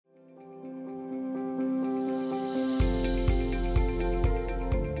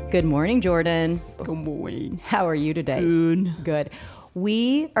Good morning, Jordan. Good morning. How are you today? Good. Good.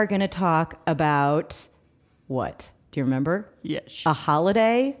 We are going to talk about what? Do you remember? Yes. A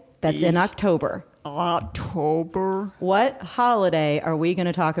holiday that's in Yes. October. October. What holiday are we going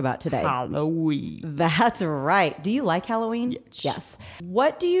to talk about today? Halloween. That's right. Do you like Halloween? Yes. Yes.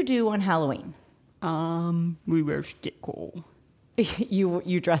 What do you do on Halloween? We wear scarecrow.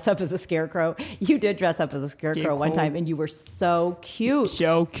 You dress up as a scarecrow. You did dress up as a scarecrow one Scarecrow. time, and you were so cute.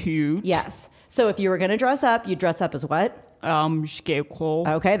 So cute. Yes. So if you were going to dress up, you'd dress up as what? Scarecrow.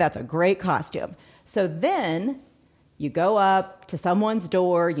 Okay, that's a great costume. So then you go up to someone's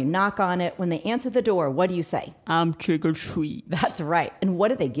door, you knock on it. When they answer the door, what do you say? Trick or treat. That's right. And what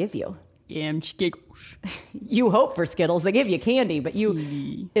do they give you? Skittles. You hope for Skittles. They give you candy, but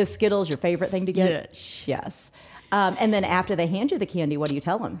is Skittles your favorite thing to get? Yes. Yes. And then after they hand you the candy, what do you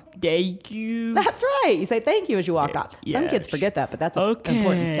tell them? Thank you. That's right. You say thank you as you walk up. Some kids Yes. forget that, but that's an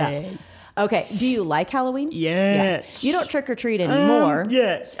important step. Okay. Do you like Halloween? Yes. You don't trick or treat anymore.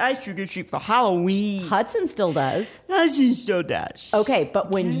 Yes. I trick or treat for Halloween. Hudson still does. She still does. Okay, but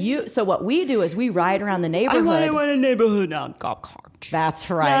so what we do is we ride around the I neighborhood. want to run a neighborhood on golf cart. That's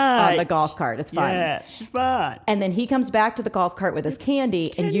right, on the Right. golf cart. It's fun. Yes, it's fun. And then he comes back to the golf cart with his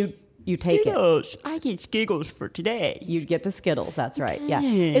candy, and you take it. Skittles. I get Skittles for today. You get the Skittles. That's right. Yeah.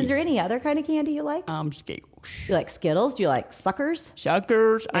 Okay. Is there any other kind of candy you like? Skittles. You like Skittles? Do you like suckers?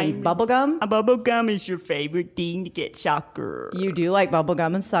 Suckers. And bubble gum? Bubble gum is your favorite thing to get sucker. You do like bubble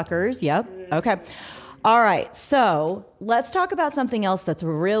gum and suckers. Yep. Okay. All right. So let's talk about something else that's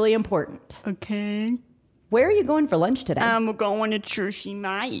really important. Okay. Where are you going for lunch today? I'm going to Jersey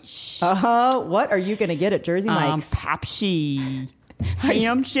Mice. What are you going to get at Jersey Mike's? Pepsi.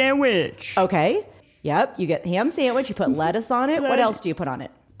 Ham sandwich. Okay. Yep. You get ham sandwich. You put lettuce on it. What else do you put on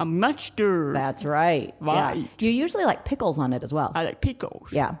it? A mustard. That's right. Right. Yeah. You usually like pickles on it as well. I like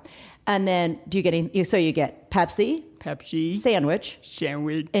pickles. Yeah. And then do you get so you get Pepsi, Pepsi. sandwich,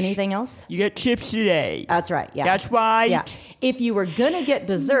 Sandwich. anything else? You get chips today. That's right. Yeah. That's right. Yeah. If you were gonna get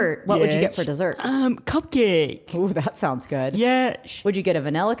dessert, what would you get for dessert? Cupcake. Ooh, that sounds good. Yes. Would you get a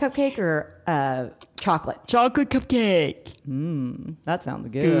vanilla cupcake or chocolate? Chocolate cupcake. That sounds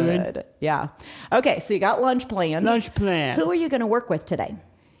good. Good. Yeah. Okay, so you got lunch planned. Lunch plan. Who are you going to work with today?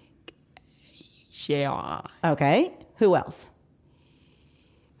 Sarah. Okay. Who else?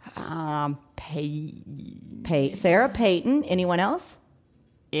 Peyton. Sarah, Peyton. Anyone else?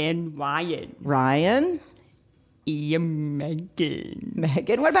 And Ryan. Ryan. And Megan.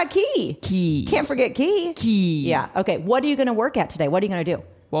 Megan. What about Key? Key. Can't forget Key. Key. Yeah. Okay. What are you going to work at today? What are you going to do?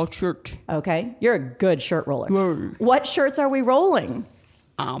 Well, shirt. Okay. You're a good shirt roller. Word. What shirts are we rolling?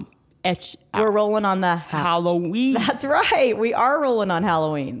 It's We're rolling on the Halloween. That's right. We are rolling on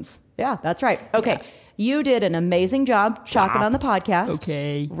Halloweens. Yeah, that's right. Okay. Yeah. You did an amazing job talking on the podcast.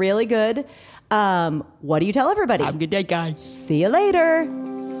 Okay. Really good. What do you tell everybody? Have a good day, guys. See you later.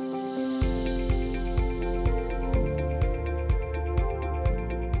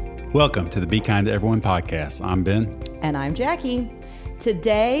 Welcome to the Be Kind to Everyone podcast. I'm Ben. And I'm Jackie.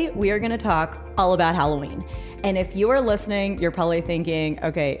 Today, we are going to talk all about Halloween. And if you are listening, you're probably thinking,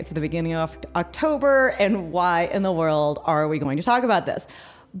 okay, it's the beginning of October, and why in the world are we going to talk about this?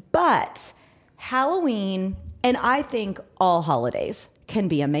 But Halloween, and I think all holidays, can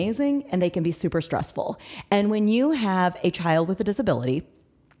be amazing and they can be super stressful. And when you have a child with a disability,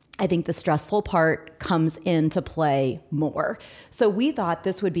 I think the stressful part comes into play more. So we thought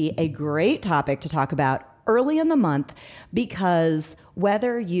this would be a great topic to talk about early in the month, because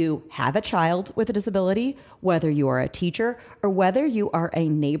whether you have a child with a disability, whether you are a teacher, or whether you are a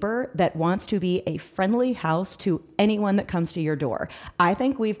neighbor that wants to be a friendly house to anyone that comes to your door, I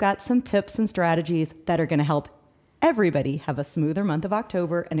think we've got some tips and strategies that are going to help everybody have a smoother month of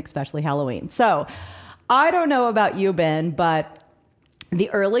October, and especially Halloween. So I don't know about you, Ben, but the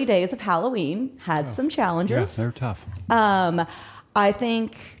early days of Halloween had some challenges. Yeah, they're tough. I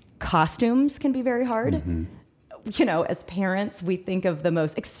think costumes can be very hard. Mm-hmm. You know, as parents, we think of the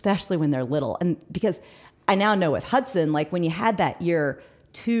most, especially when they're little. And because I now know with Hudson, like when you had that year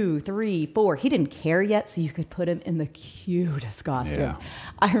 2, 3, 4, he didn't care yet, so you could put him in the cutest costumes. Yeah.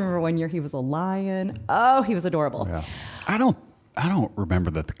 I remember one year he was a lion. Oh, he was adorable. Yeah. I don't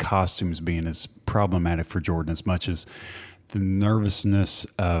remember that the costumes being as problematic for Jordan as much as the nervousness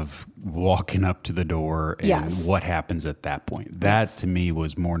of walking up to the door and Yes. what happens at that point. That to me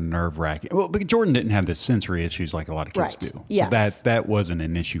was more nerve-wracking. Well, but Jordan didn't have the sensory issues like a lot of kids Right. do. So Yes. that wasn't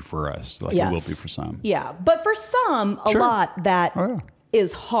an issue for us like it will be for some. Yeah, but for some, a Sure. lot that Oh, yeah.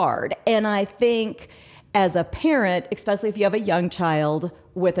 is hard. And I think as a parent, especially if you have a young child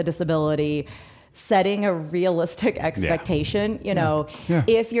with a disability, setting a realistic expectation. You know,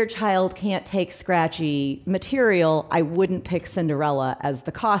 if your child can't take scratchy material, I wouldn't pick Cinderella as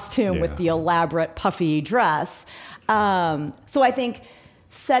the costume with the elaborate puffy dress. So I think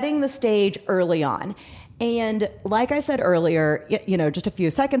setting the stage early on. And like I said earlier, you know, just a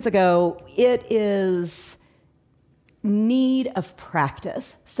few seconds ago, it is need of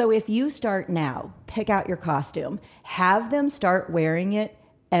practice. So if you start now, pick out your costume, have them start wearing it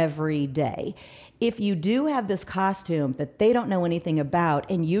every day. If you do have this costume that they don't know anything about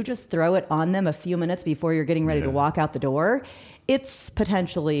and you just throw it on them a few minutes before you're getting ready to walk out the door, it's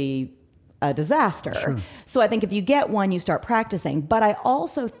potentially a disaster. Sure. So I think if you get one, you start practicing. But I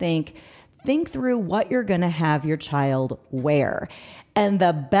also think through what you're going to have your child wear. And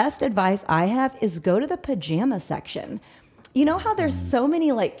the best advice I have is go to the pajama section. You know how there's so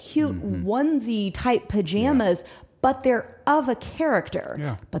many like cute onesie type pajamas, but they're of a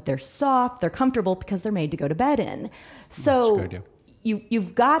character, but they're soft, they're comfortable because they're made to go to bed in. So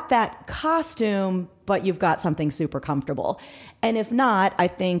you've got that costume, but you've got something super comfortable. And if not, I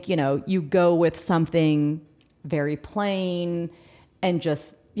think, you know, you go with something very plain and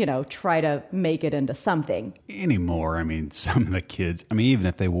just, you know, try to make it into something. Anymore, I mean, some of the kids, I mean, even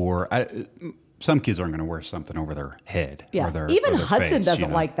if they wore, some kids aren't going to wear something over their head. Yes. Or Even or their Hudson face, doesn't you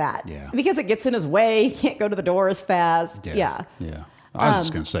know? like that because it gets in his way. He can't go to the door as fast. Yeah. I was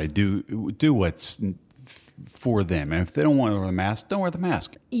just going to say, do what's for them. And if they don't want to wear the mask, don't wear the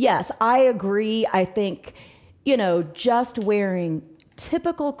mask. Yes, I agree. I think, you know, just wearing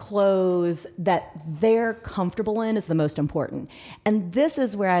typical clothes that they're comfortable in is the most important. And this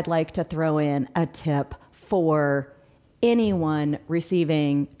is where I'd like to throw in a tip for anyone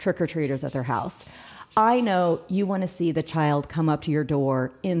receiving trick-or-treaters at their house. I know you want to see the child come up to your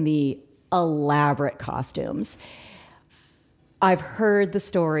door in the elaborate costumes. I've heard the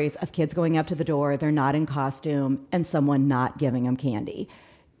stories of kids going up to the door, they're not in costume, and someone not giving them candy.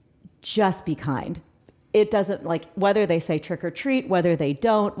 Just be kind. It doesn't, like, whether they say trick or treat, whether they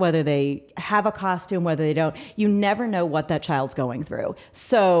don't, whether they have a costume, whether they don't, you never know what that child's going through.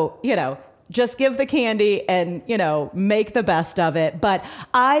 So, you know, just give the candy and, you know, make the best of it. But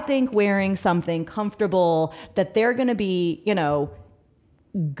I think wearing something comfortable that they're going to be, you know,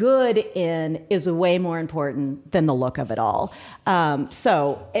 good in is way more important than the look of it all.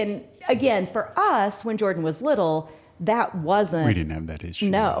 So, and again, for us, when Jordan was little, that wasn't... We didn't have that issue.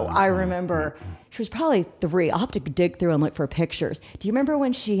 No, I remember she was probably 3. I'll have to dig through and look for pictures. Do you remember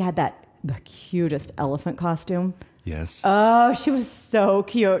when she had the cutest elephant costume? Yes. Oh, she was so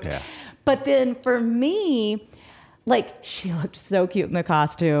cute. Yeah. But then for me, like, she looked so cute in the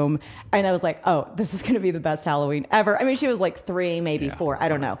costume. And I was like, oh, this is going to be the best Halloween ever. I mean, she was like 3, maybe 4. I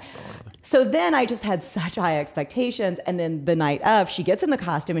don't know. So then I just had such high expectations. And then the night of, she gets in the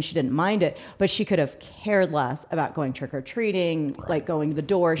costume and she didn't mind it, but she could have cared less about going trick-or-treating, like going to the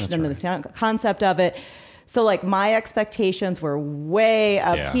door. She didn't understand the concept of it. So like my expectations were way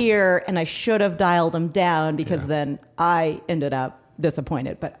up here and I should have dialed them down because then I ended up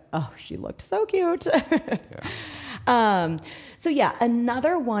disappointed. But oh, she looked so cute. So yeah,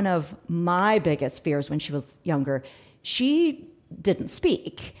 another one of my biggest fears when she was younger, she didn't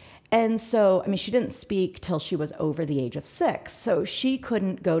speak. And so, I mean, she didn't speak till she was over the age of 6. So she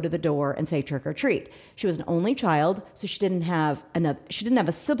couldn't go to the door and say trick or treat. She was an only child, so she didn't have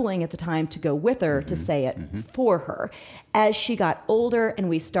a sibling at the time to go with her to say it for her. As she got older and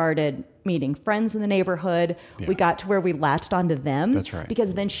we started meeting friends in the neighborhood, we got to where we latched onto them. That's right.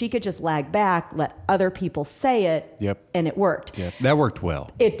 Because then she could just lag back, let other people say it, and it worked. Yep. That worked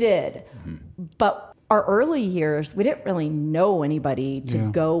well. It did. But our early years, we didn't really know anybody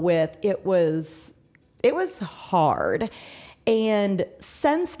to go with. It was hard. And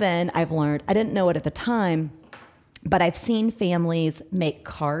since then, I've learned, I didn't know it at the time, but I've seen families make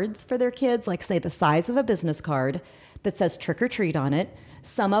cards for their kids, like say the size of a business card that says trick or treat on it.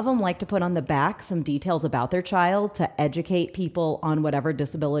 Some of them like to put on the back some details about their child to educate people on whatever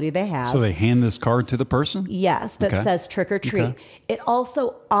disability they have. So they hand this card to the person? Yes, that says trick or treat. Okay. It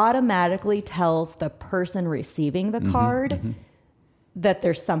also automatically tells the person receiving the card that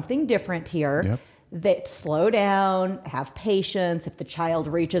there's something different here. That slow down, have patience. If the child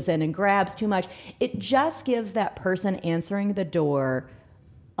reaches in and grabs too much, it just gives that person answering the door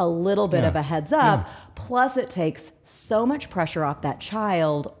a little bit of a heads up. Plus it takes so much pressure off that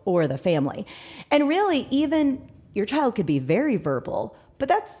child or the family. And really, even your child could be very verbal, but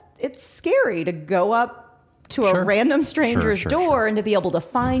it's scary to go up to a random stranger's door and to be able to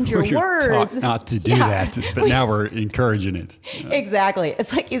find your words. Taught not to do that, but now we're encouraging it. Exactly.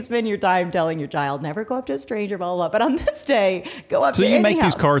 It's like you spend your time telling your child, never go up to a stranger, blah, blah, blah. But on this day, go up to any So you make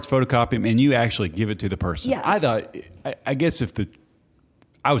house. these cards, photocopy them, and you actually give it to the person. Yes. I thought, I guess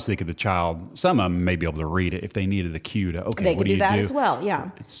I was thinking the child, some of them may be able to read it if they needed the cue to, okay, They what could do you do that do? as well, yeah.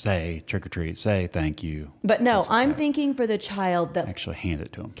 Say trick or treat, say thank you. But no, I'm thinking for the child that Actually hand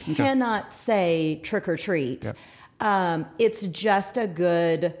it to them. cannot say trick or treat. Yep. It's just a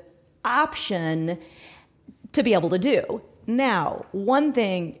good option to be able to do. Now, one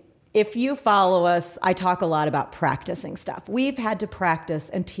thing, if you follow us, I talk a lot about practicing stuff. We've had to practice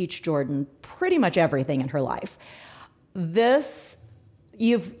and teach Jordan pretty much everything in her life.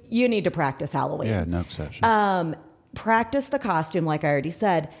 You need to practice Halloween. Yeah, no exception. Practice the costume, like I already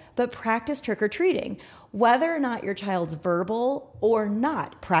said, but practice trick-or-treating. Whether or not your child's verbal or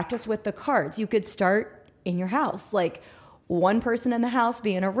not, practice with the cards. You could start in your house. Like one person in the house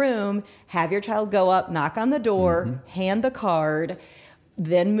be in a room, have your child go up, knock on the door, hand the card,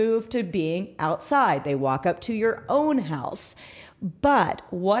 then move to being outside. They walk up to your own house. But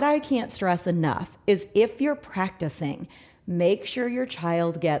what I can't stress enough is if you're practicing, make sure your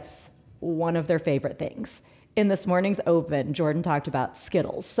child gets one of their favorite things. In this morning's open, Jordan talked about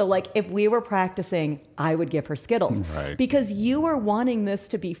Skittles. So like if we were practicing, I would give her Skittles. Right. Because you are wanting this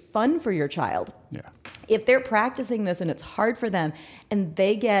to be fun for your child. Yeah. If they're practicing this and it's hard for them and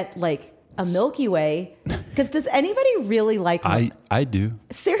they get like a Milky Way, because does anybody really like I do.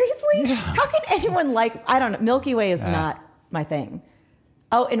 Seriously? Yeah. How can anyone like, I don't know, Milky Way is not my thing.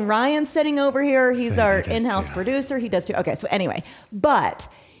 Oh, and Ryan's sitting over here. He's So our he does in-house too. producer. He does too. Okay, so anyway, but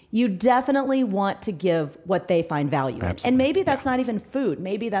you definitely want to give what they find value in. Absolutely. And maybe that's not even food.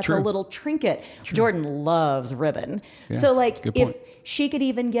 Maybe that's a True. little trinket. Jordan loves ribbon. Yeah, So like good if point. she could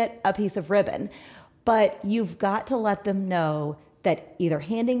even get a piece of ribbon, but you've got to let them know that either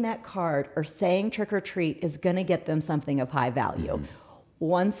handing that card or saying trick or treat is going to get them something of high value. Mm-hmm.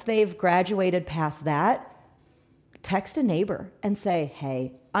 Once they've graduated past that, text a neighbor and say,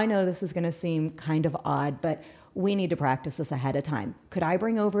 hey, I know this is going to seem kind of odd, but we need to practice this ahead of time. Could I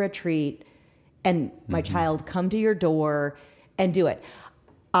bring over a treat and my child come to your door and do it?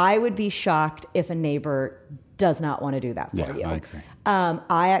 I would be shocked if a neighbor does not want to do that for you. I agree.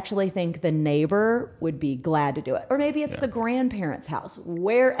 I actually think the neighbor would be glad to do it. Or maybe it's the grandparents' house,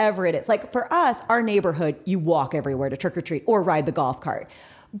 wherever it is. Like for us, our neighborhood, you walk everywhere to trick or treat or ride the golf cart.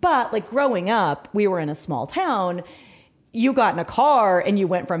 But like growing up, we were in a small town. You got in a car and you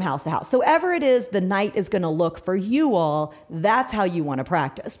went from house to house. So ever it is, the night is going to look for you all. That's how you want to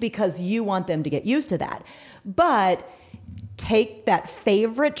practice because you want them to get used to that. But take that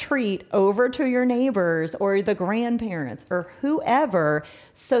favorite treat over to your neighbors or the grandparents or whoever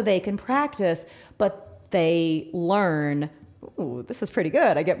so they can practice, but they learn, ooh, this is pretty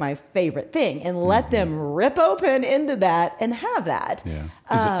good. I get my favorite thing, and let them rip open into that and have that.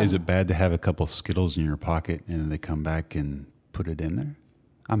 Yeah. Is it bad to have a couple Skittles in your pocket and then they come back and put it in there?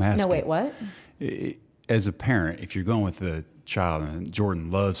 I'm asking. No, wait, what? As a parent, if you're going with the child and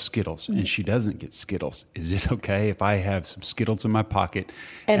Jordan loves Skittles and she doesn't get Skittles, is it okay if I have some Skittles in my pocket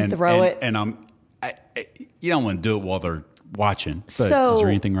And throw it? And you don't want to do it while they're watching. But So- is there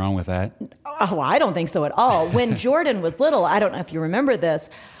anything wrong with that? Oh, I don't think so at all. When Jordan was little, I don't know if you remember this.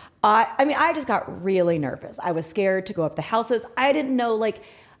 I just got really nervous. I was scared to go up the houses. I didn't know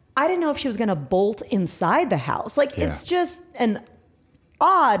if she was going to bolt inside the house. Like, Yeah. it's just an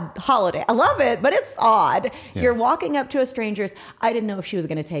odd holiday. I love it, but it's odd. Yeah. You're walking up to a stranger's. I didn't know if she was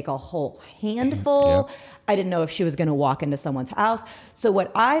going to take a whole handful. Yep. I didn't know if she was going to walk into someone's house. So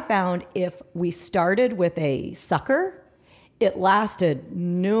what I found, if we started with a sucker, it lasted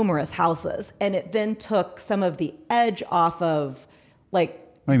numerous houses, and it then took some of the edge off of, like,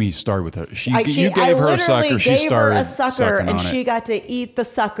 I mean, you started with her. You I gave her a literally sucker. She gave her started a sucker, sucking and on she it. got to eat the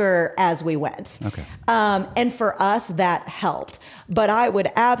sucker as we went. Okay. And for us, that helped. But I would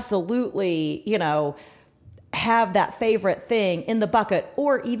absolutely, have that favorite thing in the bucket,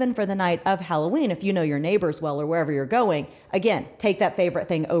 or even for the night of Halloween, if you know your neighbors well or wherever you're going, again, take that favorite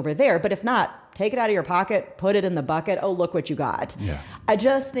thing over there. But if not, take it out of your pocket, put it in the bucket. Oh, look what you got. Yeah. I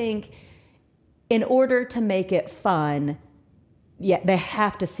just think in order to make it fun, they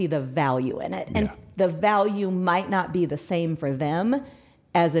have to see the value in it. And Yeah. the value might not be the same for them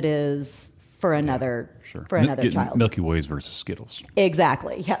as it is for another Getting child. Milky Ways versus Skittles.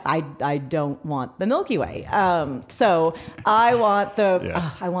 Exactly. Yes, I don't want the Milky Way. So I want Yeah.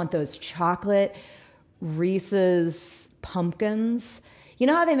 I want those chocolate Reese's pumpkins. You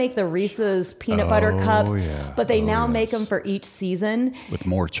know how they make the Reese's peanut butter cups, yeah. but they now make yes. them for each season. With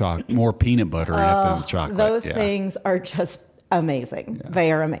more peanut butter in it than the chocolate. Those things are just amazing. Yeah.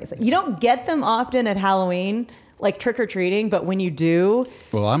 They are amazing. You don't get them often at Halloween, like trick-or-treating, but when you do...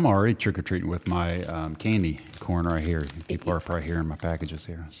 Well, I'm already trick-or-treating with my candy corn right here. People are probably hearing my packages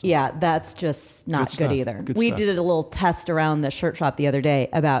here. So. Yeah, that's just not good either. We did a little test around the shirt shop the other day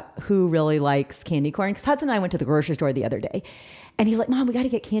about who really likes candy corn. Because Hudson and I went to the grocery store the other day, and he was like, Mom, we got to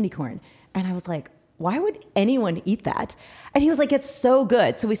get candy corn. And I was like, why would anyone eat that? And he was like, it's so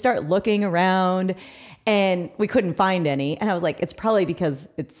good. So we start looking around, and we couldn't find any. And I was like, it's probably because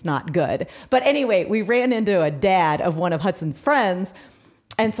it's not good. But anyway, we ran into a dad of one of Hudson's friends.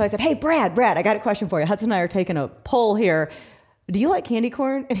 And so I said, hey, Brad, I got a question for you. Hudson and I are taking a poll here. Do you like candy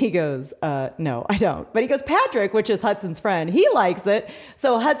corn? And he goes, no, I don't. But he goes, Patrick, which is Hudson's friend, he likes it.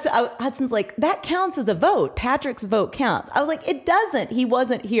 So Hudson's like, that counts as a vote. Patrick's vote counts. I was like, it doesn't. He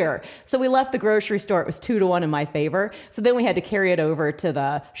wasn't here. So we left the grocery store. It was 2-1 in my favor. So then we had to carry it over to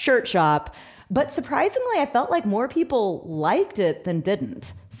the shirt shop. But surprisingly, I felt like more people liked it than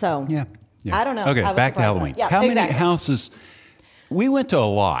didn't. So yeah. I don't know. Okay, back to Halloween. Yeah, How exactly. many houses? We went to a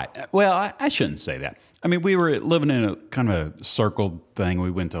lot. Well, I shouldn't say that. I mean, we were living in a kind of a circled thing. We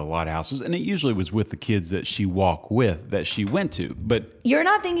went to a lot of houses, and it usually was with the kids that she walked with that she went to. But you're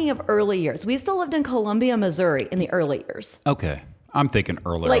not thinking of early years. We still lived in Columbia, Missouri in the early years. Okay. I'm thinking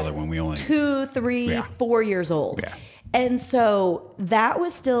early when we only 2, 3, 4 years old. Yeah. And so that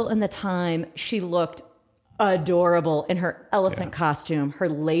was still in the time she looked adorable in her elephant costume, her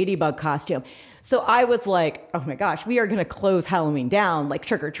ladybug costume. So I was like, oh my gosh, we are going to close Halloween down, like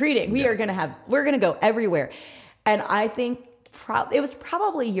trick-or-treating. We're going to go everywhere. And I think it was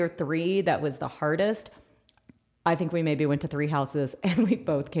probably year 3 that was the hardest. I think we maybe went to 3 houses and we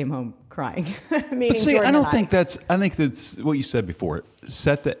both came home crying. But see, I think that's what you said before.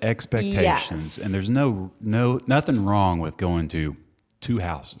 Set the expectations, and there's nothing wrong with going to 2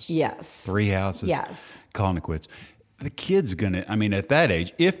 houses. Yes. 3 houses. Yes. Calling it quits. The kid's at that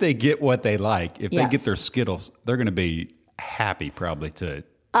age, if they get what they like, if they get their Skittles, they're going to be happy probably to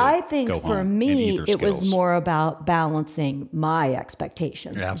I think for me, it was Skittles. more about balancing my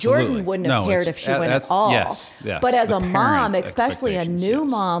expectations. Absolutely. Jordan wouldn't have cared if she went at all. Yes. But as The a mom, parents' especially a new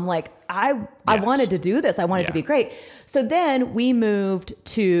expectations, mom, like I wanted to do this. I wanted it to be great. So then we moved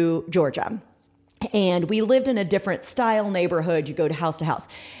to Georgia. And we lived in a different style neighborhood. You go to house.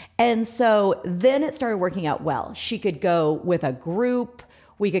 And so then it started working out well. She could go with a group.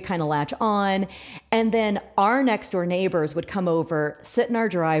 We could kind of latch on. And then our next door neighbors would come over, sit in our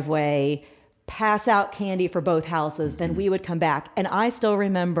driveway, pass out candy for both houses. Then we would come back. And I still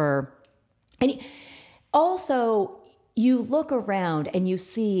remember. And also, you look around and you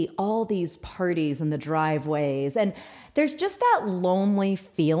see all these parties in the driveways. And there's just that lonely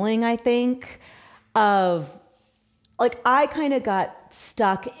feeling, I think, of like I kind of got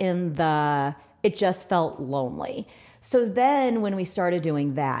stuck in it just felt lonely. So then when we started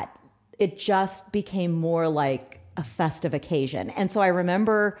doing that, it just became more like a festive occasion. And so I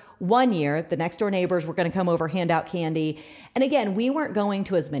remember one year, the next door neighbors were going to come over, hand out candy. And again, we weren't going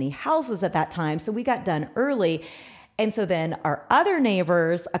to as many houses at that time, so we got done early. And so then our other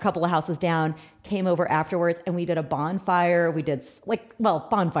neighbors, a couple of houses down, came over afterwards and we did a bonfire. We did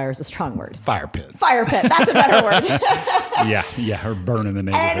bonfire is a strong word. Fire pit. Fire pit. That's a better word. Yeah. Her burning the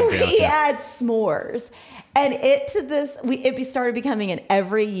neighborhood And we down. had s'mores. And it started becoming an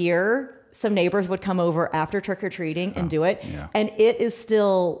every year, some neighbors would come over after trick-or-treating and do it. Yeah. And it is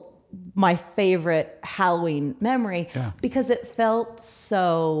still my favorite Halloween memory because it felt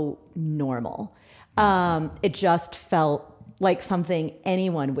so normal. It just felt like something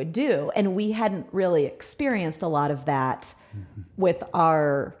anyone would do. And we hadn't really experienced a lot of that with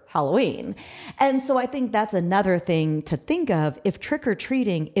our Halloween. And so I think that's another thing to think of. If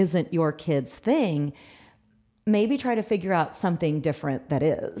trick-or-treating isn't your kid's thing, maybe try to figure out something different that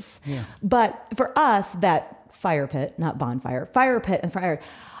is. Yeah. But for us, that fire pit, not bonfire, fire pit and fire,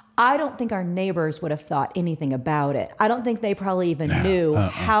 I don't think our neighbors would have thought anything about it. I don't think they probably even knew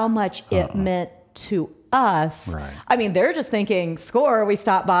how much it meant to us. Right. I mean, they're just thinking, score, we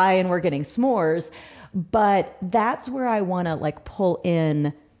stopped by and we're getting s'mores. But that's where I want to like pull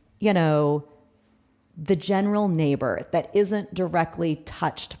in, the general neighbor that isn't directly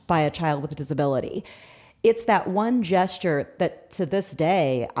touched by a child with a disability. It's that one gesture that to this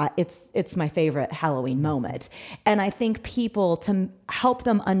day, it's my favorite Halloween moment. And I think people, to help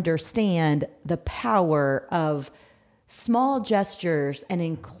them understand the power of small gestures and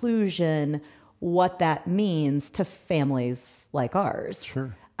inclusion, what that means to families like ours.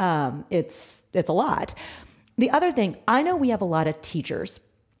 Sure. It's a lot. The other thing, I know we have a lot of teachers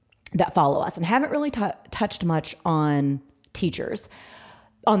that follow us and haven't really touched much on teachers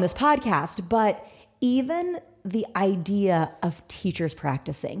on this podcast, but even the idea of teachers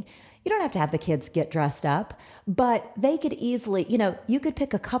practicing, you don't have to have the kids get dressed up, but they could easily, you could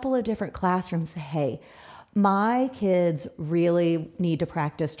pick a couple of different classrooms and say, hey, my kids really need to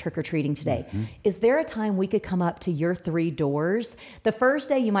practice trick-or-treating today. Mm-hmm. Is there a time we could come up to your 3 doors? The first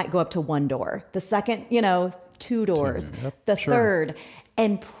day you might go up to 1 door. The second, 2 doors. Yep, the sure. third,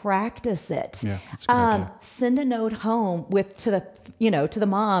 and practice it. Yeah, that's a good idea. Send a note home to the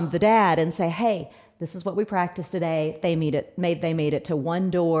mom, the dad, and say, hey, this is what we practiced today. They made it to 1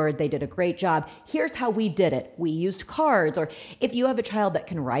 door. They did a great job. Here's how we did it. We used cards. Or if you have a child that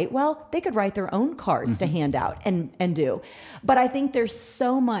can write well, they could write their own cards to hand out and do. But I think there's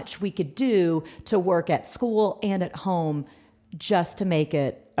so much we could do to work at school and at home just to make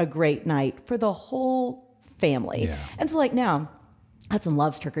it a great night for the whole family. Yeah. And so now, Hudson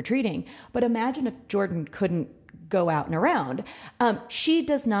loves trick-or-treating, but imagine if Jordan couldn't go out and around. She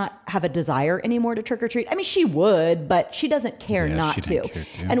does not have a desire anymore to trick-or-treat. I mean, she would, but she doesn't care not she to. didn't care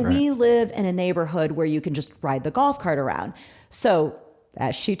to, And right. we live in a neighborhood where you can just ride the golf cart around. So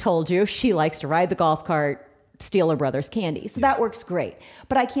as she told you, she likes to ride the golf cart, steal her brother's candy. So that works great.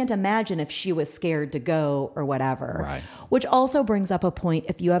 But I can't imagine if she was scared to go or whatever. Right. Which also brings up a point,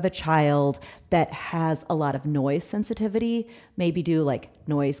 if you have a child that has a lot of noise sensitivity, maybe do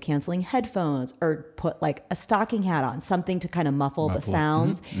noise canceling headphones or put a stocking hat on, something to kind of muffle the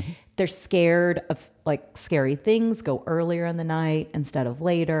sounds. Mm-hmm. They're scared of scary things, go earlier in the night instead of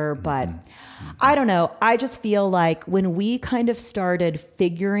later. But I don't know. I just feel like when we kind of started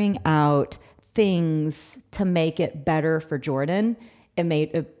figuring out things to make it better for Jordan, it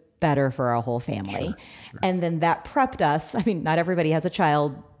made it better for our whole family. Sure. And then that prepped us. I mean, not everybody has a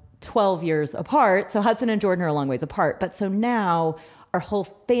child 12 years apart. So Hudson and Jordan are a long ways apart. But so now our whole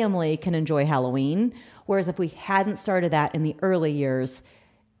family can enjoy Halloween. Whereas if we hadn't started that in the early years,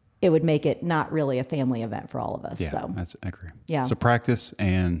 it would make it not really a family event for all of us. Yeah, So I agree. Yeah. So practice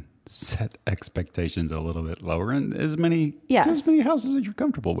and set expectations a little bit lower, and as many houses as you're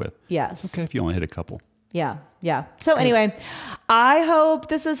comfortable with. Yes. It's okay if you only hit a couple. Yeah. So anyway, I hope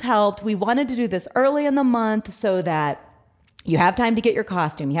this has helped. We wanted to do this early in the month so that you have time to get your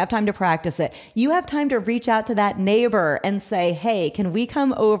costume. You have time to practice it. You have time to reach out to that neighbor and say, hey, can we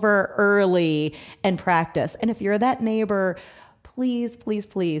come over early and practice? And if you're that neighbor, please, please,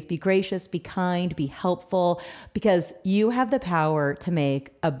 please be gracious, be kind, be helpful, because you have the power to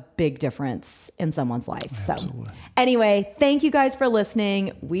make a big difference in someone's life. Absolutely. So anyway, thank you guys for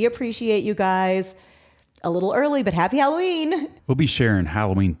listening. We appreciate you guys. A little early, but happy Halloween. We'll be sharing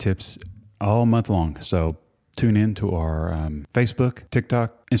Halloween tips all month long. So tune in to our Facebook,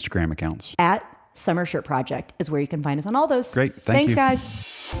 TikTok, Instagram accounts. At Summer Shirt Project is where you can find us on all those. Great. Thanks, you.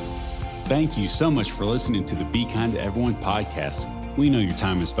 guys. Thank you so much for listening to the Be Kind to Everyone podcast. We know your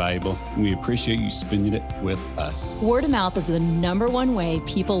time is valuable, and we appreciate you spending it with us. Word of mouth is the #1 way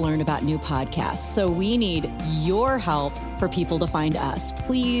people learn about new podcasts. So we need your help for people to find us.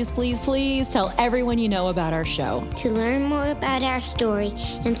 Please, please, please tell everyone you know about our show. To learn more about our story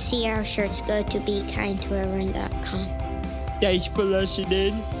and see our shirts, go to BeKindToEveryone.com. Thanks for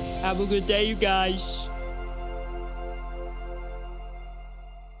listening. Have a good day, you guys.